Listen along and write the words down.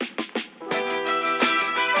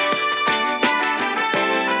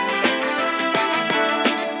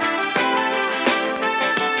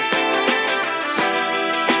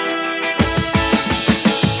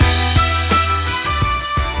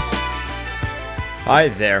Hi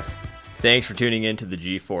there. Thanks for tuning in to the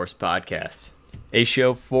G-Force Podcast, a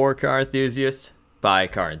show for car enthusiasts by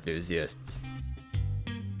car enthusiasts.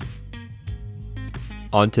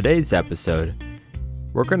 On today's episode,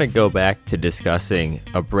 we're going to go back to discussing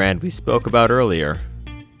a brand we spoke about earlier,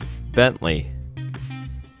 Bentley.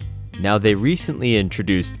 Now, they recently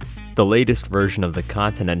introduced the latest version of the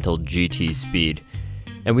Continental GT Speed,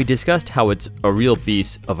 and we discussed how it's a real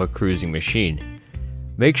beast of a cruising machine.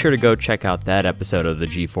 Make sure to go check out that episode of the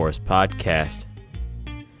G-Force Podcast.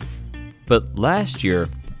 But last year,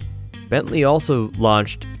 Bentley also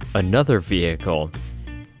launched another vehicle,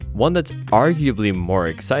 one that's arguably more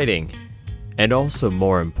exciting and also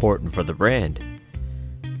more important for the brand.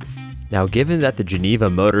 Now, given that the Geneva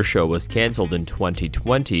Motor Show was canceled in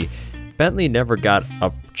 2020, Bentley never got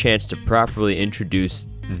a chance to properly introduce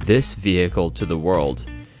this vehicle to the world.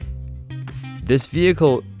 This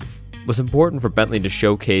vehicle was important for Bentley to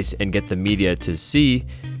showcase and get the media to see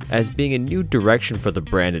as being a new direction for the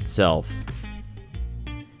brand itself.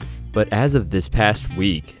 But as of this past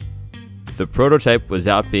week, the prototype was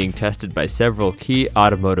out being tested by several key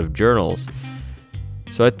automotive journals,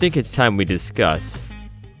 so I think it's time we discuss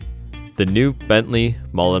the new Bentley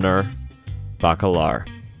Mulliner Bacalar.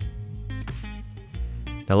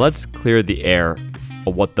 Now let's clear the air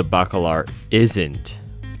of what the Bacalar isn't.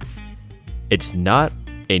 It's not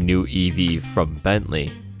a new EV from Bentley.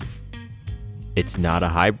 It's not a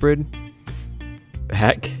hybrid.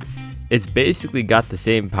 Heck, it's basically got the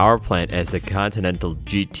same power plant as the Continental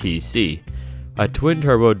GTC, a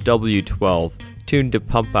twin-turbo W12 tuned to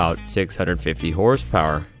pump out 650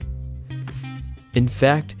 horsepower. In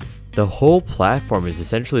fact, the whole platform is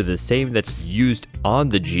essentially the same that's used on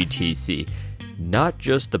the GTC, not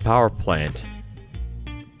just the power plant.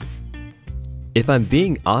 If I'm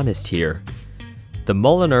being honest here, the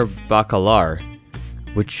Mulliner Bacalar,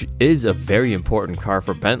 which is a very important car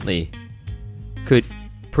for Bentley, could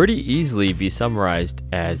pretty easily be summarized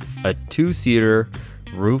as a two-seater,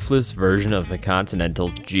 roofless version of the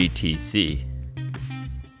Continental GTC.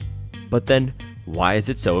 But then, why is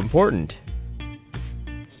it so important?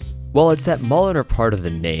 Well, it's that Mulliner part of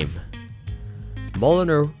the name.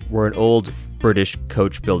 Mulliner were an old British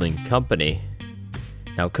coach building company.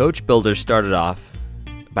 Now, coach builders started off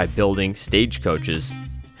by building stagecoaches,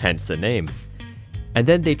 hence the name. And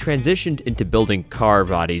then they transitioned into building car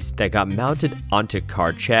bodies that got mounted onto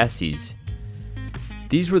car chassis.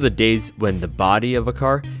 These were the days when the body of a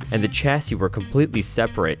car and the chassis were completely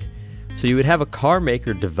separate. So you would have a car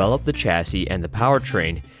maker develop the chassis and the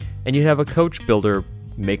powertrain, and you'd have a coach builder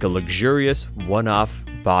make a luxurious one-off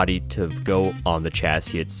body to go on the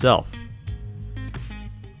chassis itself.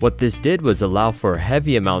 What this did was allow for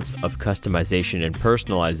heavy amounts of customization and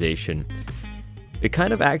personalization. It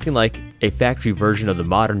kind of acting like a factory version of the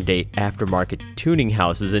modern day aftermarket tuning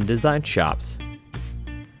houses and design shops.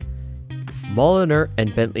 Mulliner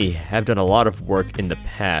and Bentley have done a lot of work in the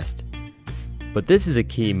past, but this is a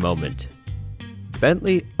key moment.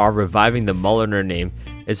 Bentley are reviving the Mulliner name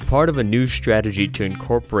as part of a new strategy to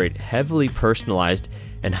incorporate heavily personalized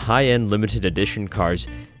and high-end limited edition cars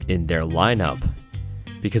in their lineup,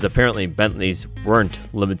 because apparently Bentleys weren't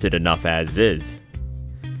limited enough as is.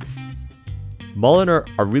 Mulliner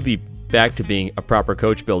are really back to being a proper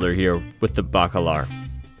coach builder here with the Bacalar.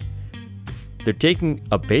 They're taking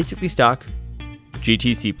a basically stock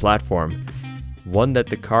GTC platform, one that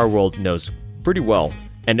the car world knows pretty well,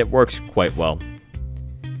 and it works quite well.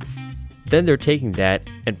 Then they're taking that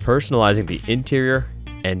and personalizing the interior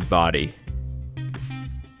and body.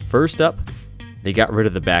 First up, they got rid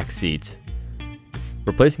of the back seats,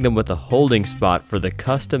 replacing them with a holding spot for the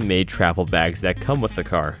custom-made travel bags that come with the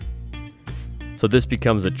car. So this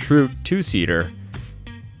becomes a true two-seater,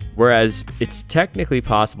 whereas it's technically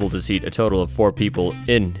possible to seat a total of 4 people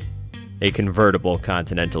in a convertible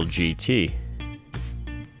Continental GT.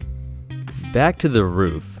 Back to the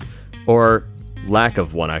roof, or lack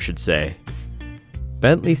of one I should say.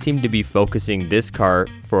 Bentley seemed to be focusing this car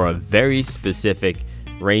for a very specific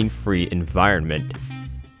rain-free environment,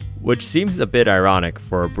 which seems a bit ironic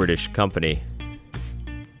for a British company.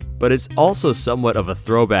 But it's also somewhat of a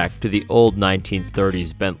throwback to the old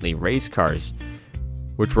 1930s Bentley race cars,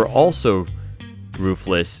 which were also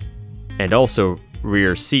roofless and also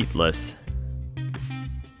rear seatless.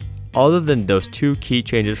 Other than those two key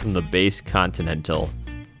changes from the base Continental,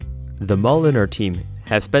 the Mulliner team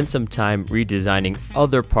has spent some time redesigning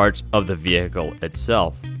other parts of the vehicle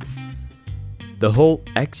itself. The whole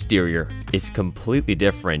exterior is completely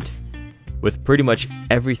different, with pretty much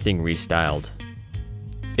everything restyled.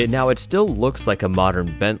 It still looks like a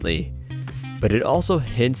modern Bentley, but it also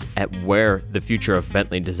hints at where the future of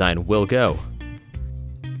Bentley design will go.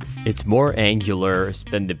 It's more angular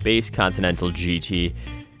than the base Continental GT,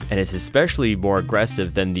 and it's especially more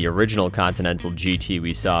aggressive than the original Continental GT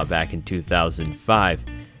we saw back in 2005.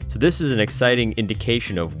 So this is an exciting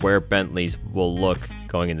indication of where Bentleys will look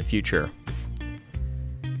going in the future.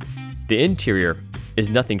 The interior is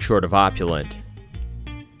nothing short of opulent.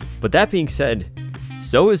 But that being said,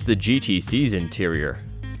 so is the GTC's interior.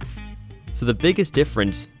 So the biggest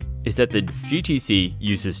difference is that the GTC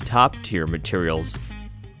uses top-tier materials,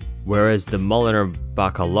 whereas the Mulliner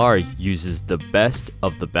Bacalar uses the best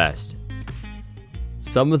of the best.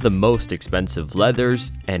 Some of the most expensive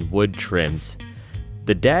leathers and wood trims.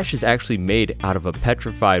 The dash is actually made out of a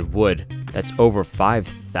petrified wood that's over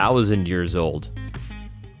 5,000 years old.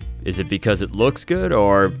 Is it because it looks good,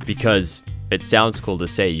 or because it sounds cool to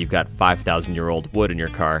say you've got 5,000-year-old wood in your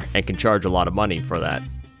car and can charge a lot of money for that?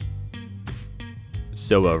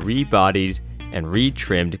 So a rebodied and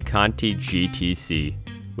retrimmed Conti GTC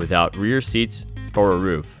without rear seats or a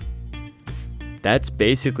roof. That's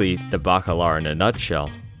basically the Bacalar in a nutshell.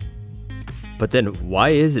 But then why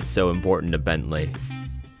is it so important to Bentley?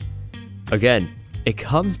 Again, it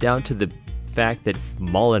comes down to the fact that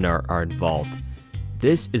Mulliner are involved.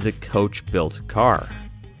 This is a coach-built car.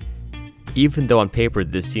 Even though on paper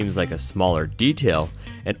this seems like a smaller detail,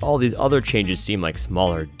 and all these other changes seem like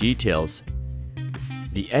smaller details,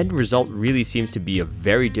 the end result really seems to be a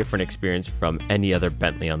very different experience from any other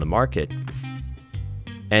Bentley on the market.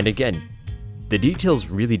 And again, the details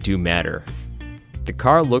really do matter. The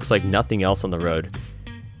car looks like nothing else on the road,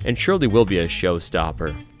 and surely will be a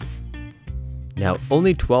showstopper. Now,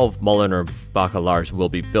 only 12 Mulliner Bacalars will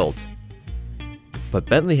be built, but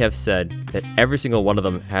Bentley have said that every single one of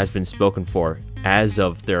them has been spoken for as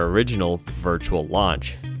of their original virtual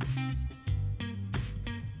launch.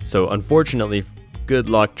 So unfortunately, good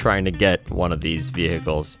luck trying to get one of these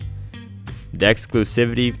vehicles. The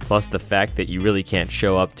exclusivity plus the fact that you really can't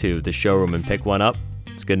show up to the showroom and pick one up,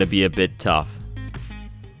 it's going to be a bit tough.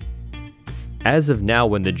 As of now,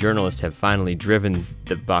 when the journalists have finally driven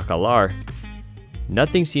the Bacalar,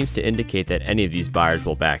 nothing seems to indicate that any of these buyers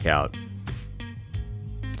will back out.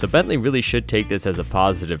 So Bentley really should take this as a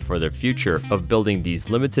positive for their future of building these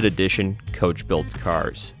limited edition coach-built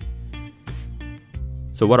cars.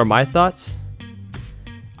 So what are my thoughts?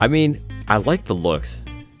 I mean, I like the looks,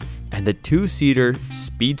 and the two-seater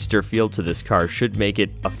speedster feel to this car should make it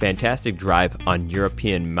a fantastic drive on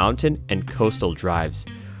European mountain and coastal drives,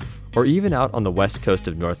 or even out on the west coast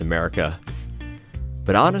of North America.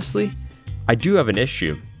 But honestly, I do have an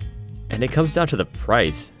issue, and it comes down to the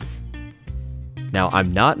price. Now,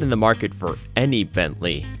 I'm not in the market for any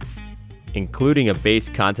Bentley, including a base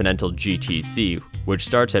Continental GTC, which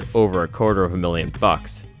starts at over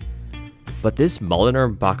 $250,000. But this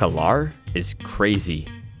Mulliner Bacalar is crazy.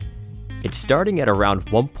 It's starting at around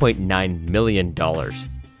 $1.9 million.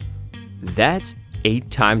 That's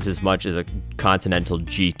 8 times as much as a Continental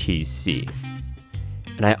GTC.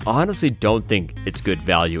 And I honestly don't think it's good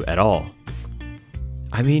value at all.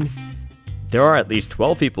 I mean, there are at least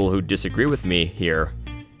 12 people who disagree with me here,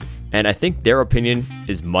 and I think their opinion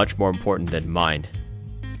is much more important than mine.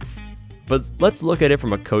 But let's look at it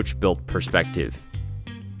from a coach-built perspective.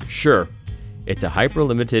 Sure, it's a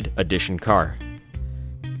hyper-limited edition car,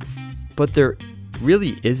 but there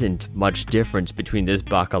really isn't much difference between this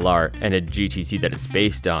Bacalar and a GTC that it's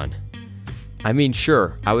based on. I mean,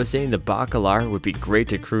 sure, I was saying the Bacalar would be great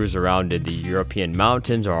to cruise around in the European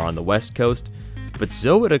mountains or on the west coast, but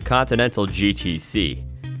so would a Continental GTC.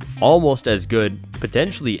 Almost as good,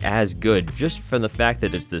 potentially as good, just from the fact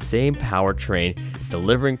that it's the same powertrain,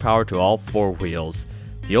 delivering power to all 4 wheels.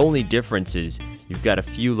 The only difference is you've got a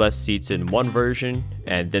few less seats in one version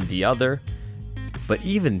and then the other, but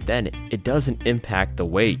even then, it doesn't impact the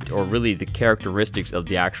weight or really the characteristics of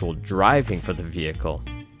the actual driving for the vehicle.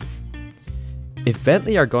 If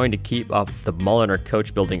Bentley are going to keep up the Mulliner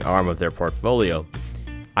coach building arm of their portfolio,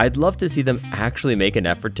 I'd love to see them actually make an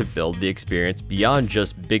effort to build the experience beyond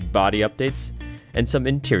just big body updates and some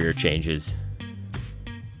interior changes.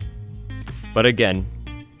 But again,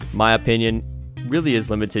 my opinion really is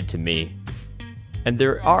limited to me, and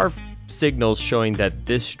there are signals showing that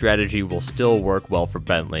this strategy will still work well for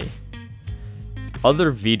Bentley.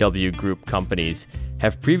 Other VW Group companies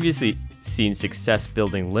have previously seen success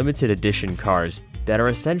building limited edition cars that are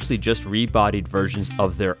essentially just rebodied versions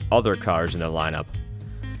of their other cars in their lineup.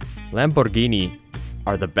 Lamborghini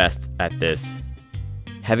are the best at this,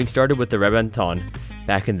 having started with the Rebenton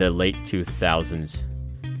back in the late 2000s.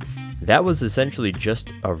 That was essentially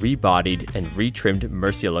just a rebodied and retrimmed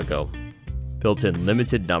Murcielago, built in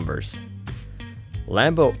limited numbers.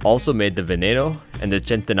 Lambo also made the Veneno and the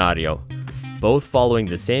Centenario, both following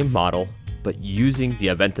the same model but using the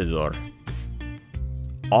Aventador.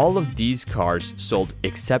 All of these cars sold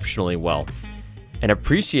exceptionally well and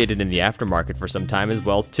appreciated in the aftermarket for some time as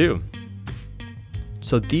well too.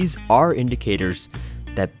 So these are indicators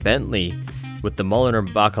that Bentley with the Mulliner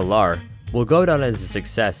Bacalar will go down as a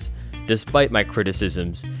success despite my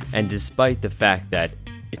criticisms and despite the fact that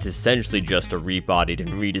it's essentially just a rebodied and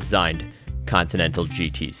redesigned Continental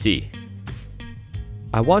GTC.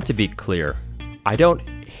 I want to be clear, I don't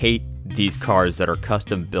hate these cars that are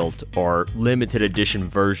custom built or limited edition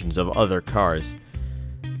versions of other cars.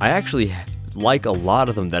 I actually like a lot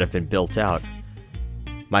of them that have been built out.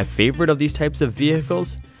 My favorite of these types of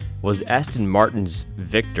vehicles was Aston Martin's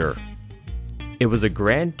Victor. It was a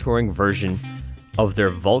grand touring version of their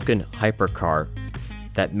Vulcan hypercar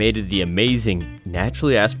that mated the amazing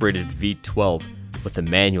naturally aspirated V12 with a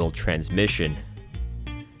manual transmission.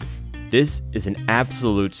 This is an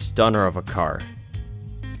absolute stunner of a car,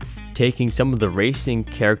 taking some of the racing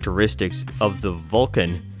characteristics of the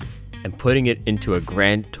Vulcan and putting it into a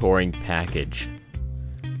grand touring package.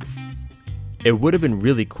 It would have been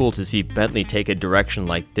really cool to see Bentley take a direction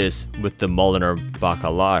like this with the Mulliner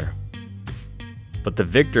Bacalar. But the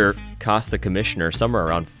Victor cost the commissioner somewhere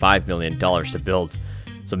around $5 million to build,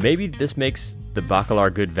 so maybe this makes the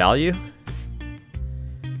Bacalar good value?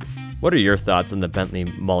 What are your thoughts on the Bentley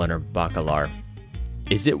Mulliner Bacalar?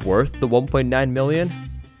 Is it worth the $1.9 million?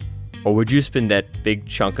 Or would you spend that big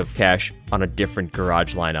chunk of cash on a different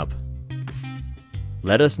garage lineup?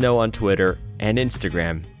 Let us know on Twitter and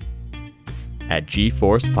Instagram at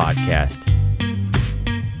GForce Podcast.